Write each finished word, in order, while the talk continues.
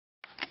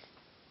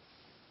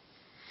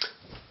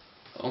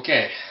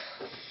Okay,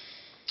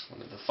 one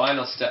of the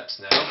final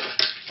steps now.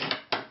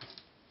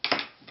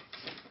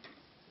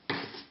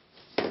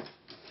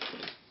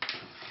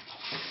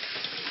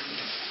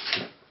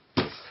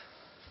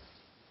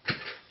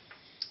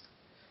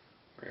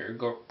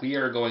 We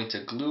are going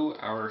to glue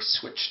our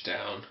switch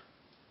down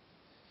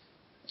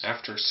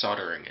after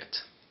soldering it.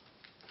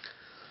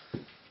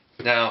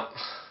 Now,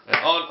 an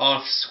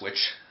on-off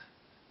switch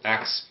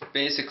acts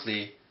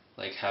basically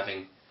like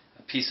having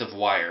a piece of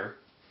wire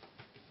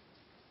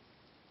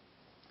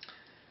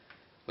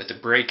with a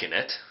break in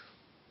it,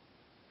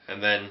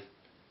 and then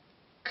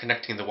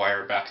connecting the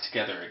wire back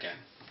together again.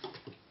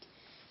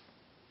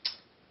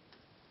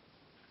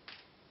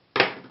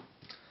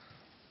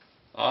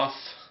 Off,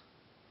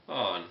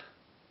 on,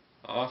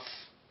 off,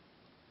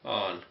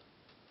 on.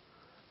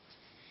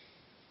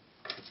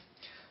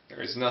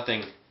 There is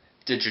nothing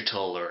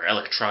digital or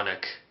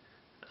electronic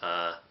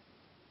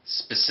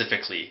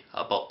specifically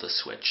about the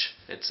switch.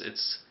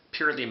 It's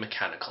purely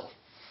mechanical.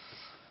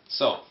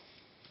 So,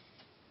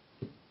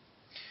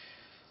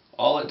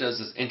 all it does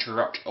is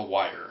interrupt a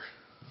wire.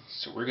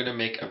 So we're going to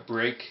make a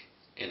break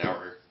in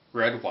our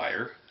red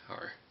wire,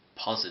 our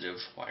positive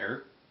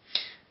wire.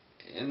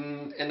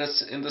 In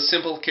the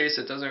simple case,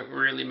 it doesn't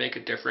really make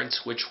a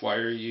difference which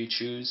wire you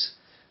choose,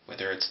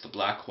 whether it's the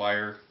black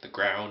wire, the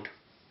ground,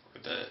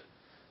 or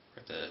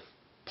the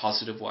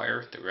positive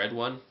wire, the red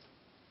one.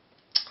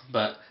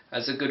 But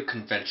as a good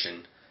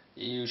convention,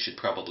 you should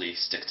probably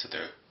stick to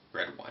the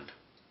red one.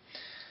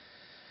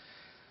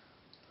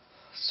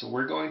 So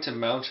we're going to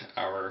mount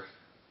our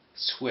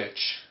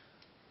switch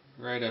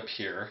right up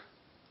here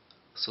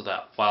so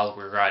that while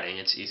we're riding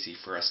it's easy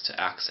for us to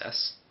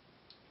access.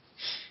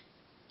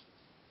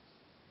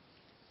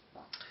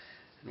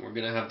 And we're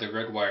going to have the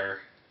red wire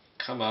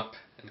come up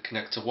and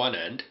connect to one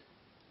end,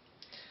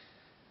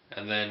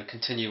 and then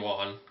continue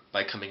on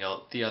by coming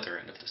out the other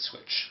end of the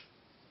switch.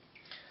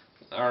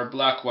 Our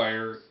black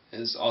wire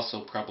is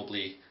also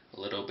probably a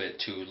little bit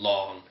too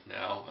long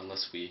now,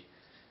 unless we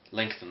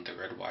lengthen the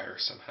red wire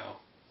somehow.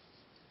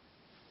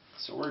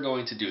 So we're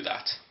going to do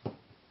that.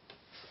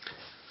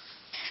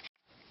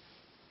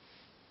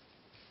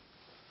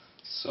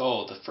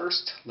 So the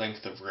first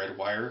length of red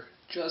wire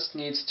just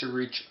needs to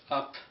reach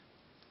up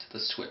to the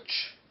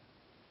switch.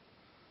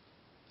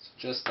 So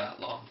just that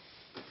long.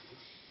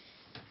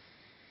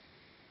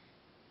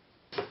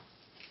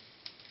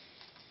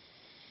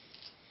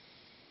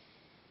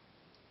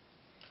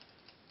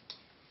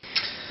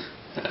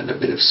 And a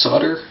bit of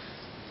solder.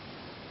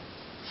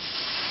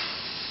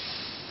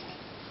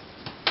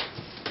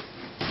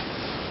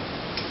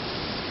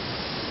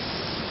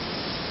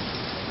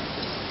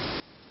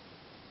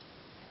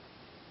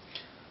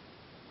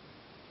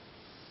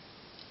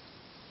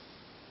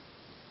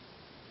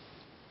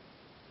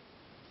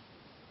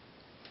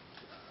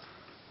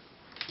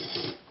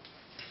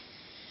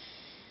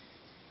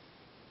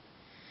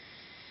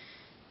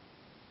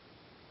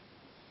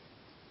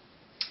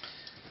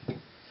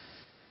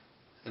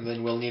 And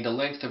then we'll need a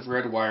length of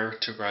red wire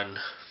to run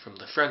from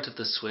the front of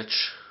the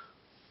switch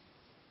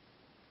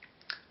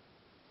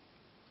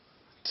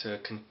to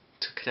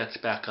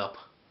connect back up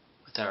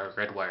with our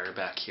red wire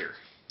back here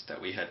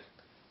that we had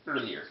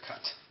earlier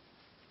cut.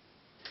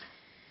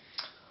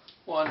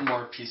 One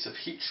more piece of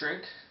heat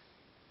shrink.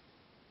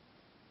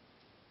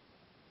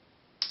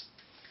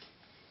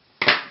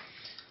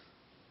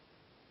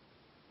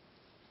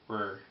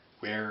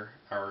 Where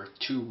our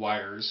two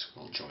wires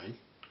will join.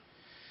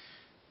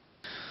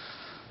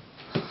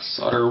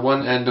 Solder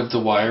one end of the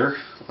wire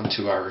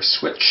onto our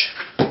switch.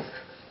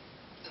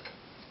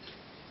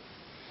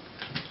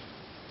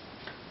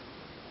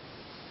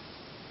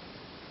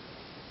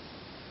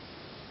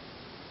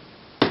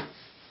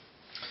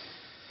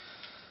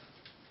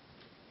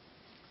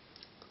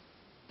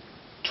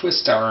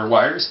 Twist our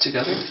wires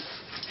together.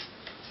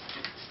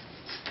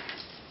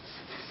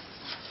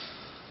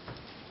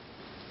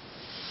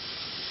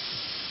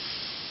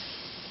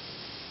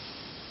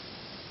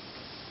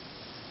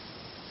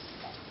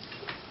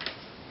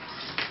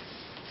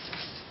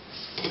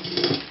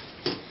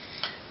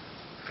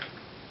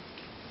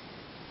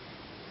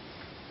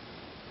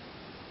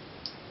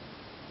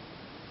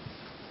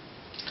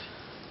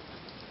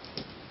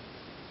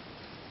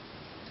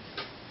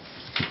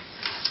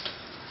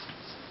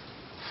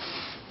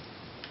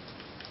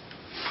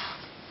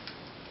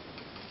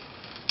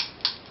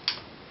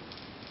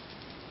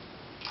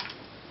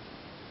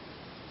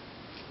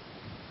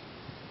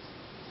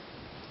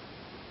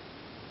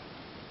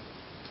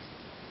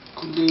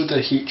 Glue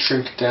the heat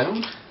shrink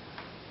down.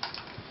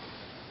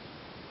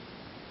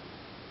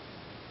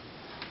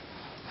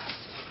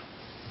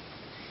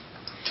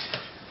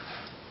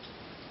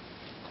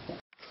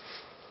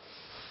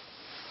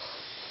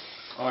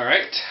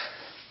 Alright,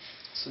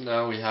 so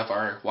now we have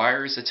our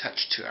wires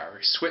attached to our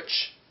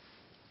switch.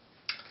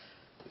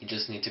 We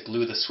just need to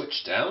glue the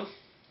switch down.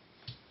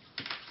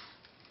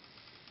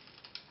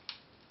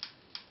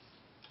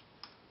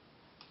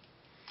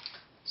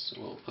 So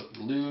we'll put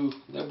glue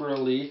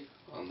liberally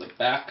on the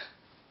back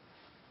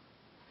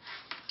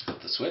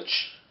of the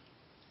switch.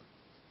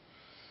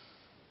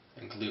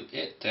 glue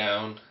it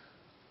down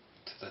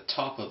to the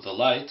top of the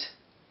light.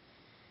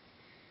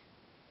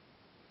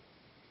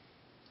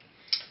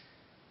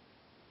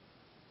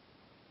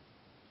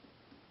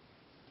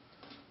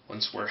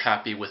 Once we're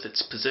happy with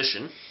its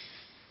position,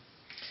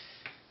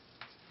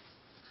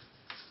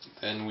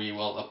 then we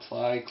will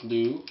apply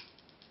glue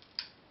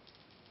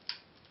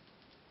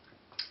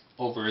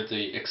over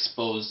the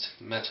exposed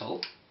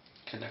metal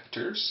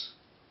connectors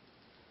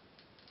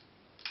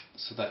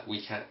so that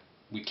we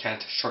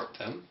can't short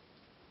them.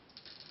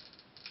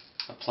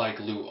 Apply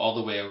glue all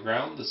the way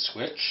around the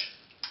switch,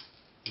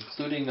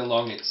 including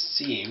along its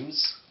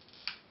seams,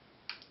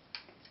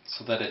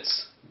 so that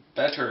it's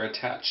better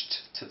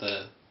attached to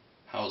the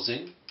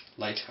housing,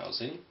 light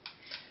housing,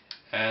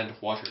 and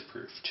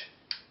waterproofed.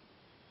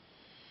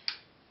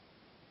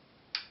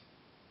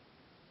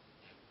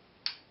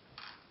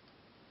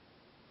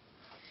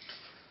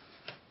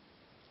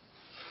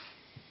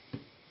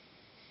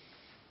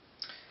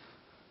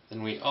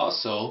 Then we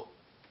also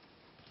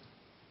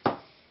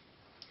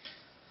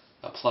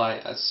apply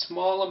a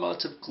small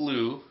amount of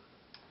glue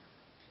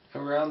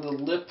around the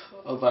lip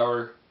of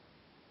our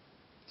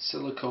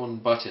silicone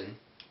button.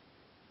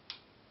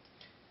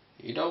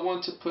 You don't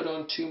want to put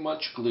on too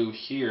much glue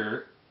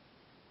here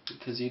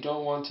because you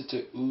don't want it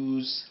to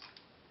ooze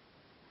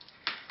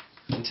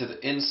into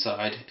the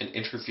inside and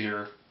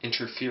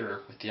interfere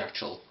with the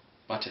actual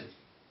button.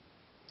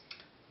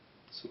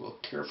 So we'll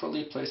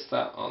carefully place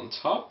that on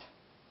top.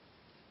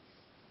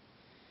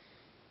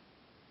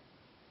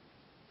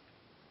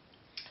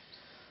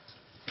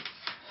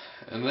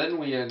 And then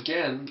we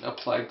again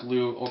apply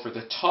glue over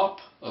the top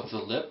of the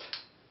lip,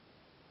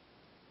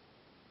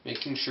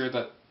 making sure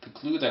that the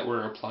glue that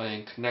we're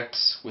applying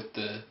connects with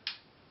the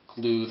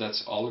glue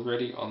that's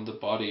already on the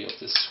body of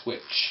the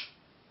switch,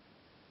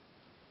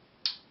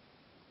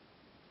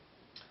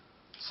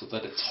 so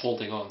that it's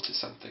holding on to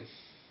something.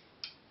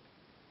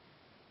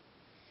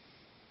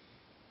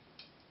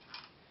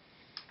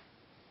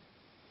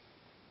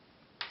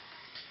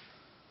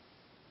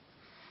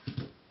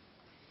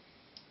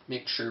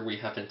 Make sure we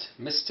haven't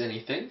missed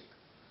anything,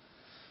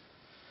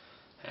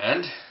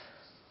 and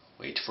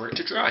wait for it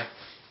to dry.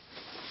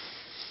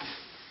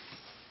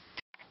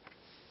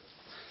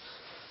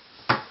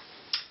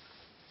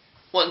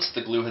 Once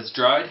the glue has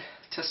dried,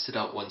 test it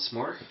out once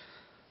more.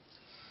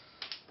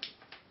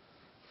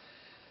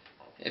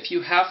 If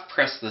you have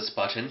pressed this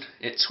button,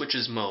 it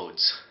switches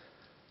modes.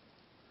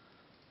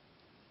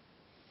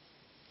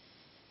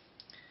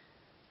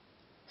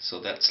 So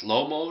that's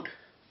low mode,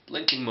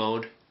 blinking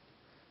mode,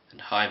 and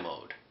high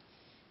mode.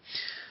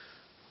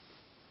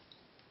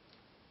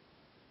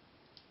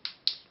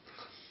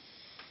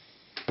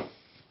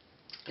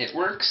 It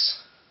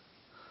works.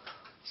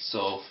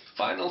 So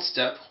final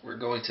step, we're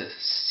going to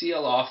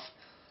seal off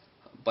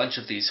a bunch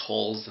of these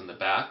holes in the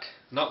back,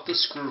 not the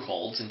screw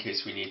holes in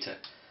case we need to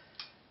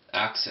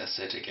access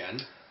it again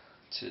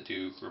to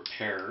do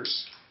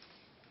repairs.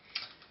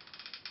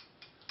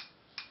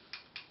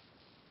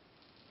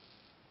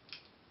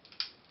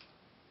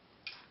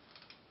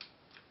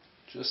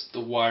 Just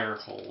the wire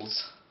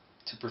holes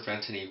to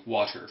prevent any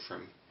water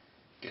from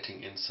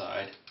getting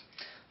inside,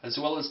 as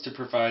well as to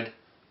provide,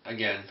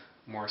 again,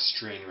 more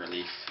strain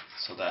relief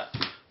so that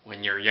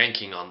when you're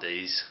yanking on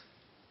these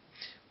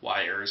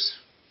wires,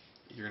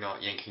 you're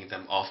not yanking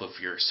them off of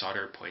your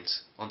solder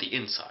points on the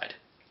inside.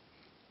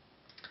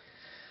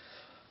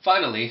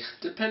 Finally,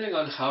 depending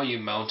on how you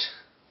mount,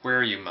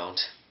 where you mount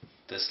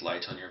this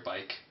light on your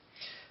bike,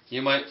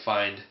 you might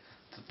find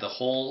that the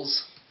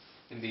holes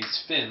in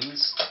these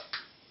fins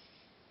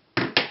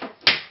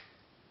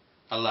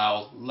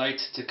allow light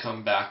to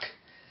come back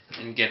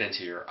and get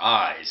into your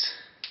eyes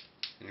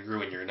and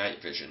ruin your night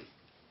vision.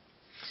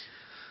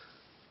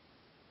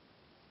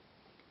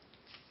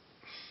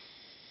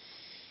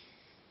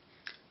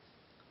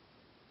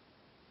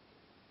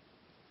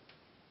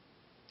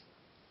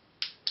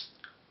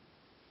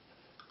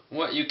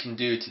 What you can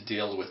do to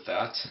deal with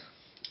that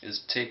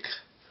is take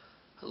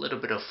a little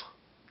bit of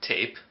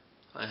tape.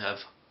 I have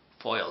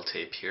foil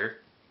tape here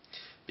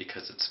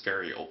because it's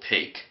very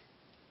opaque.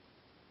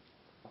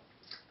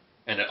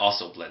 And it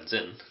also blends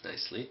in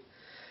nicely.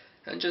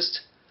 And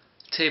just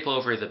tape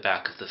over the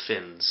back of the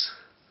fins.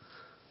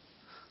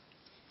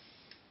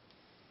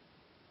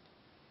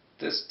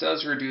 This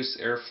does reduce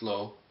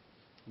airflow,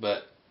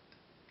 but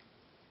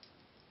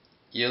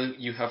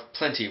you have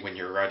plenty when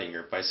you're riding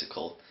your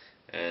bicycle,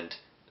 and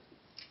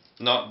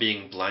not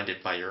being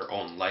blinded by your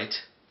own light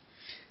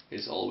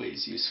is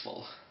always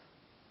useful.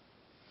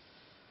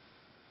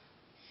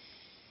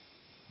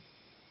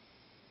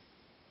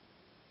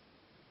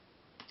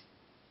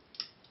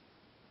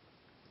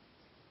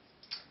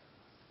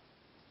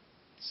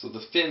 So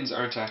the fins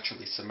aren't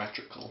actually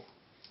symmetrical,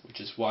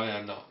 which is why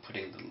I'm not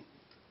putting the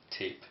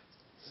tape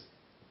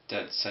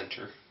dead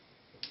center.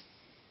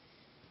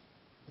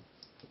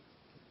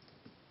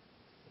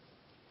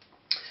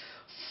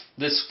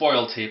 This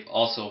foil tape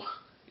also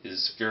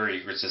is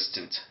very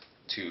resistant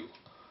to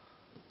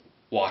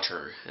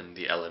water and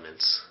the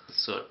elements,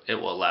 so it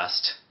will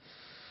last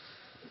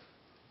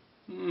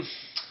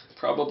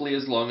Probably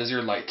as long as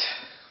your light,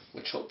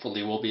 which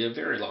hopefully will be a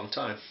very long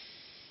time.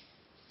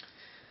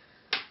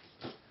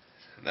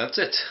 And that's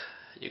it.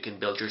 You can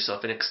build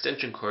yourself an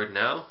extension cord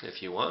now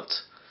if you want.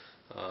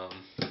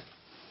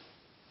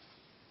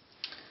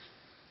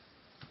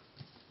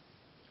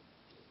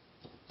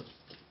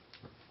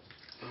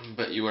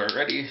 But you are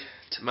ready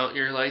to mount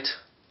your light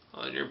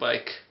on your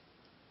bike.